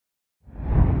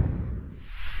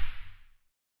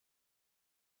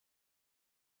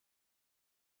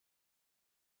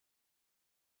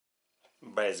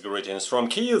Best greetings from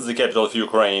Kyiv, the capital of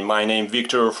Ukraine. My name is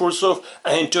Viktor Fursov,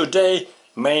 and today,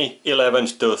 May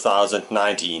 11th,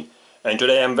 2019. And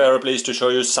today I'm very pleased to show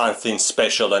you something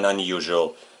special and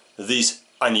unusual. These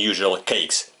unusual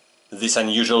cakes, these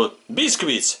unusual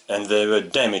biscuits, and they were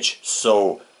damaged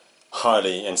so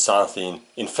highly and something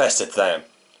infested them.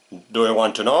 Do you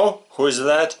want to know who is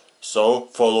that? So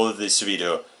follow this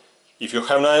video. If you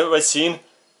have never seen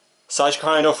such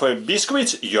kind of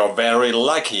biscuits, you're very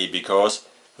lucky, because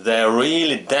they're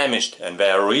really damaged and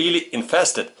they're really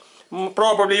infested.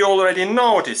 Probably you already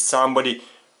noticed somebody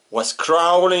was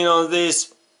crawling on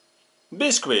these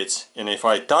biscuits, and if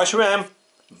I touch them,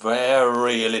 they're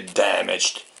really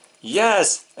damaged.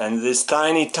 Yes, and this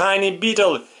tiny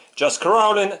beetle just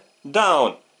crawling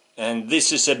down, and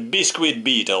this is a biscuit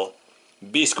beetle.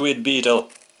 Biscuit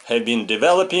beetle have been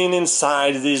developing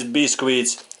inside these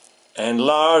biscuits, and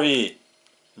larvae,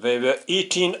 they were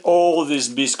eating all these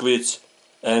biscuits,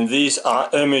 and these are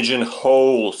emerging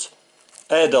holes.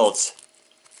 Adults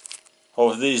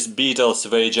of these beetles,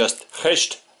 they just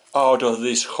hatched out of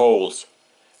these holes.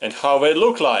 And how they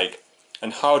look like,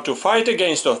 and how to fight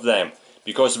against of them,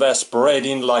 because they're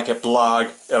spreading like a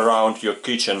plague around your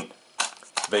kitchen.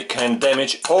 They can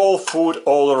damage all food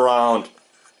all around,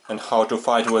 and how to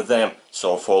fight with them.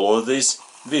 So follow this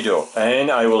video,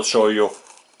 and I will show you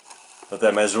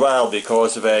them as well,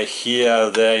 because they're here,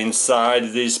 they're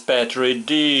inside this petri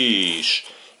dish.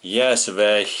 Yes,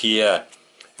 they're here,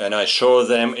 and I show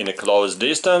them in a close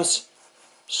distance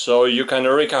so you can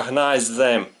recognize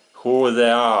them, who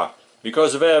they are,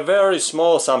 because they're very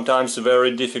small, sometimes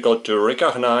very difficult to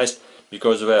recognize,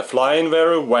 because they're flying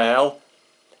very well,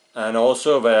 and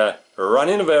also they're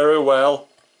running very well,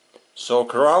 so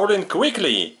crawling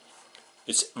quickly.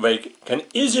 They can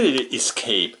easily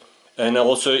escape. And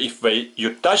also if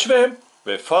you touch them,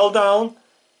 they fall down,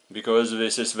 because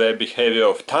this is their behavior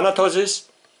of thanatosis.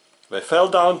 They fell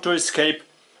down to escape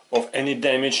of any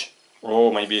damage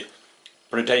or maybe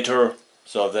predator,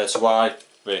 so that's why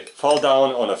they fall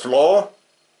down on the floor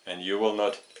and you will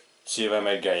not see them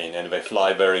again, and they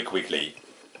fly very quickly.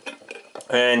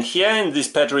 And here in this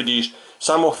petri dish,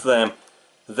 some of them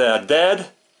they are dead,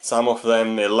 some of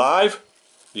them alive,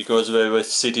 because they were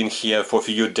sitting here for a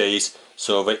few days,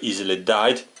 so they easily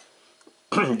died.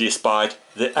 Despite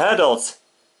the adults,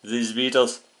 these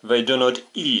beetles, they do not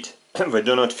eat, they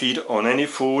do not feed on any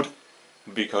food,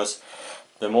 because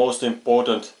the most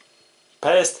important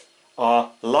pests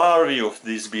are larvae of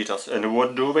these beetles. And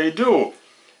what do?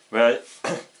 Well,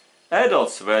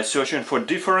 adults, they're searching for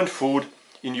different food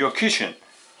in your kitchen,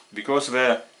 because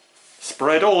they're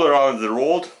spread all around the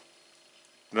world,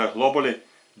 they're globally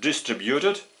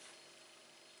distributed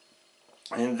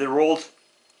in the world,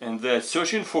 and they're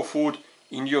searching for food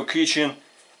in your kitchen.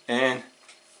 And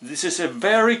this is a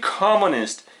very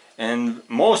commonest and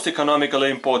most economically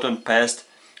important pest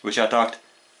which attacked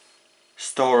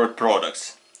stored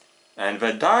products. And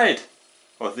the diet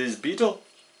of this beetle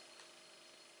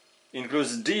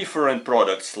includes different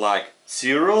products like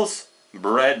cereals,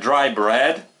 dry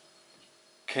bread,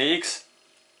 cakes,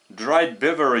 dried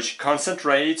beverage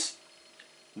concentrates,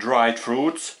 dried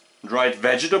fruits, dried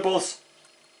vegetables,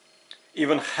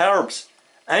 even herbs,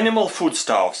 animal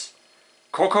foodstuffs,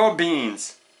 cocoa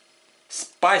beans,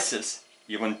 spices,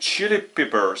 even chili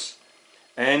peppers,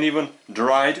 and even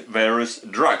dried various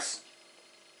drugs.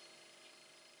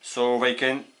 So they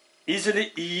can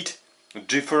easily eat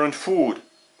different food,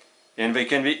 and they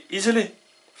can be easily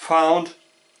found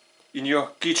in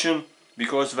your kitchen,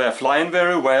 because they are flying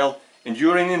very well, and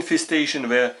during infestation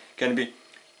they can be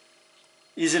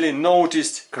easily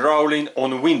noticed crawling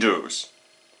on windows.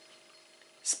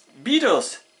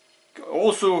 Beetles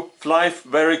also fly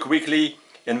very quickly,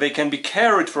 and they can be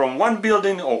carried from one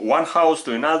building or one house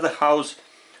to another house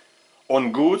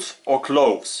on goods or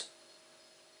clothes.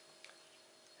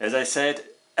 As I said,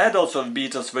 adults of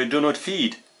beetles, they do not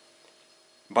feed,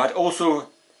 but also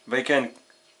they can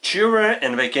chew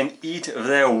and they can eat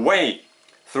their way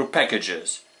through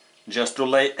packages, just to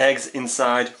lay eggs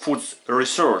inside food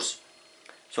resource.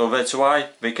 So that's why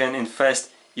they can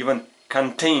infest even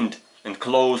contained and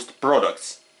closed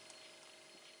products.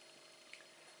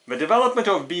 The development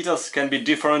of beetles can be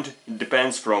different, it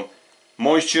depends from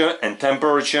moisture and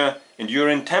temperature, and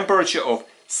during temperature of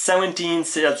 17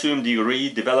 Celsius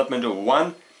degree, development of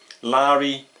one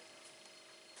larvae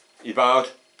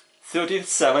about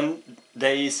 37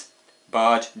 days,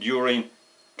 but during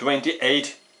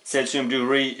 28 Celsius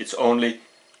degree it's only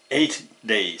 8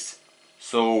 days.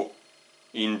 So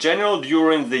in general,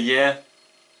 during the year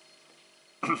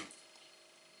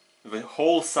the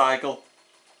whole cycle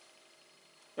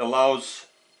allows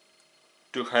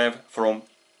to have from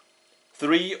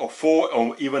 3 or 4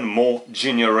 or even more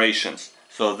generations.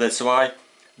 So that's why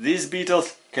these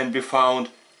beetles can be found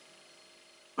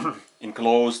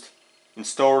enclosed in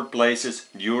stored places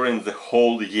during the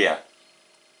whole year.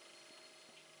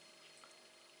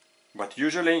 But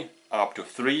usually up to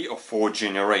 3 or 4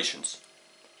 generations.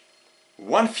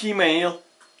 One female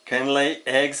can lay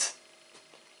eggs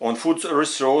on food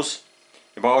resource,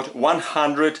 about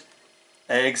 100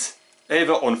 eggs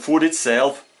either on food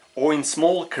itself or in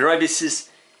small crevices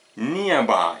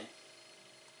nearby.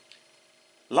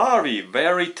 Larvae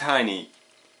very tiny.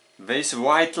 These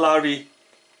white larvae,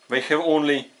 they have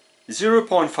only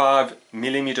 0.5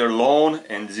 mm long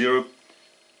and 0.12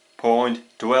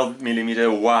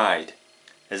 mm wide.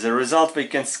 As a result, they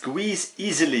can squeeze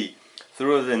easily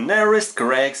through the narrowest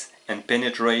cracks and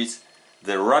penetrate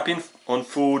the wrapping on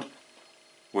food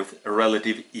with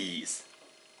relative ease.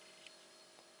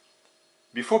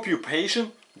 Before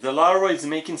pupation, the larva is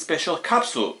making special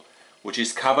capsule, which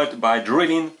is covered by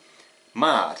drilling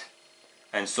mud.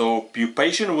 And so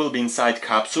pupation will be inside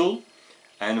capsule,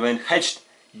 and when hatched,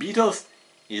 beetles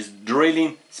is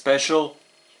drilling special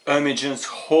emergence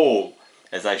hole,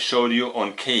 as I showed you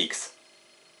on cakes.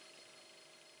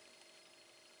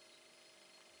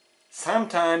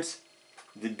 Sometimes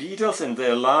the beetles and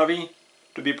their larvae,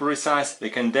 to be precise, they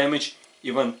can damage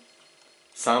even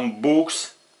some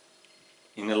books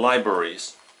in the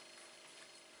libraries,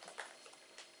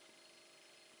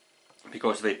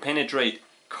 because they penetrate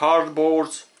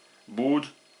cardboards, wood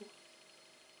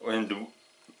and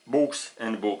books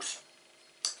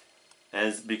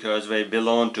because they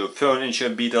belong to furniture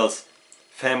beetles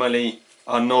family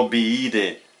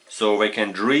Anobiidae, so they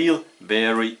can drill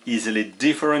very easily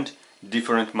different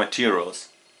materials.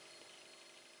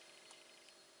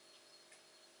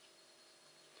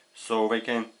 So they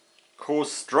can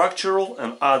cause structural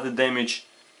and other damage,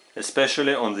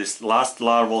 especially on this last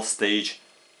larval stage,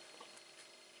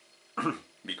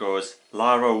 because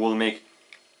larva will make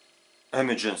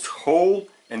emergence hole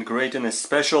and creating a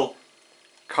special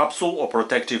capsule or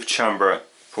protective chamber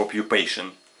for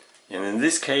pupation. And in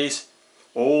this case,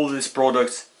 all these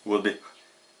products will be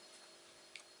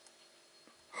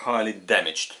highly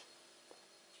damaged.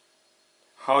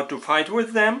 How to fight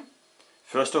with them?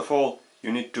 First of all,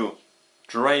 you need to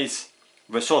trace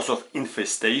the source of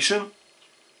infestation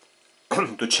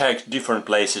to check different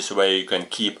places where you can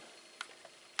keep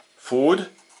food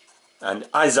and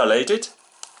isolate it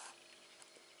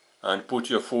and put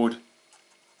your food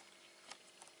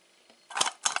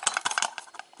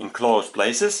in closed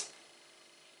places.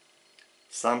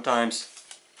 Sometimes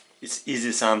it's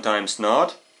easy, sometimes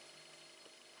not.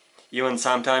 Even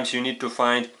sometimes you need to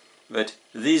find that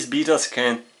these beetles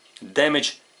can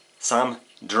damage some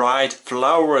dried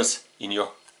flowers in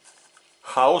your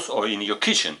house or in your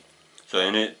kitchen.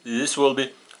 So this will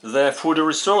be their food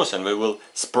resource, and they will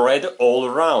spread all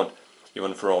around,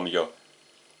 even from your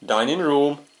dining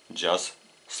room just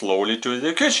slowly to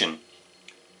the kitchen.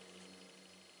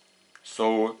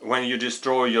 So when you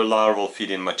destroy your larval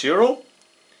feeding material,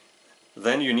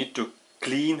 then you need to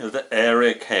clean the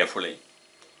area carefully.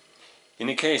 In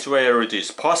a case where it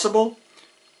is possible,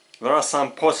 there are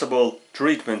some possible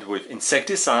treatment with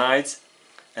insecticides,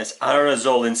 as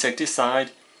aerosol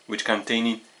insecticide, which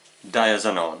containing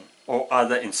diazonon or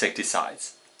other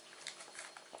insecticides.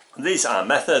 These are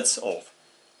methods of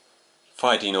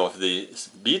fighting off these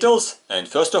beetles, and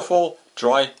first of all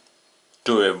try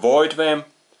to avoid them,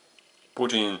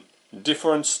 putting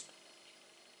different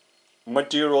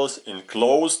materials in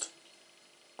closed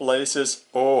places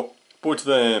or put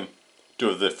them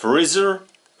to the freezer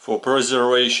for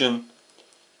preservation,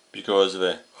 because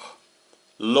the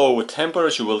low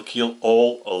temperature will kill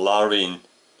all larvae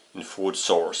in food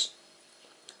source.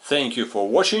 Thank you for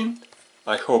watching.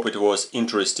 I hope it was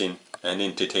interesting and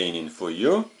entertaining for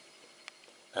you,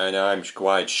 and I'm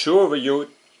quite sure that you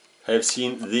have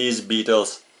seen these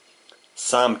beetles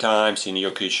sometimes in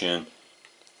your kitchen,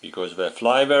 because they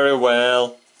fly very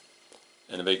well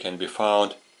and they can be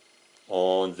found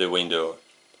on the window.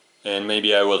 And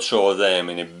maybe I will show them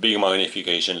in a big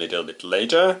magnification a little bit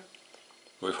later,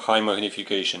 with high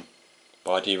magnification,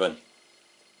 but even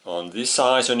on this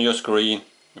size on your screen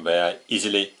they are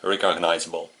easily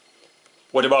recognizable.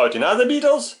 What about in other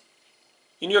beetles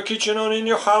in your kitchen or in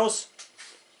your house,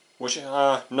 which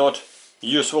are not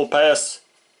useful pests?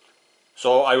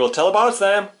 So I will tell about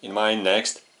them in my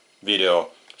next video.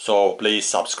 So please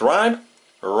subscribe,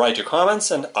 write your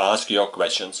comments and ask your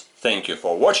questions. Thank you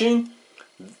for watching.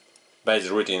 Best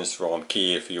greetings from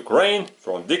Kiev, Ukraine,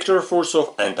 from Viktor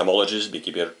Fursov, entomologist,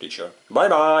 beekeeper, teacher. Bye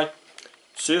bye!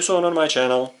 See you soon on my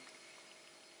channel.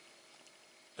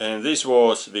 And this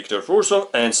was Victor Fursov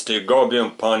and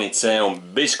Stegobium paniceum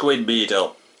Bisquit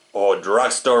Beetle or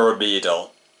Drugstore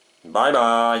Beetle. Bye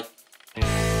bye!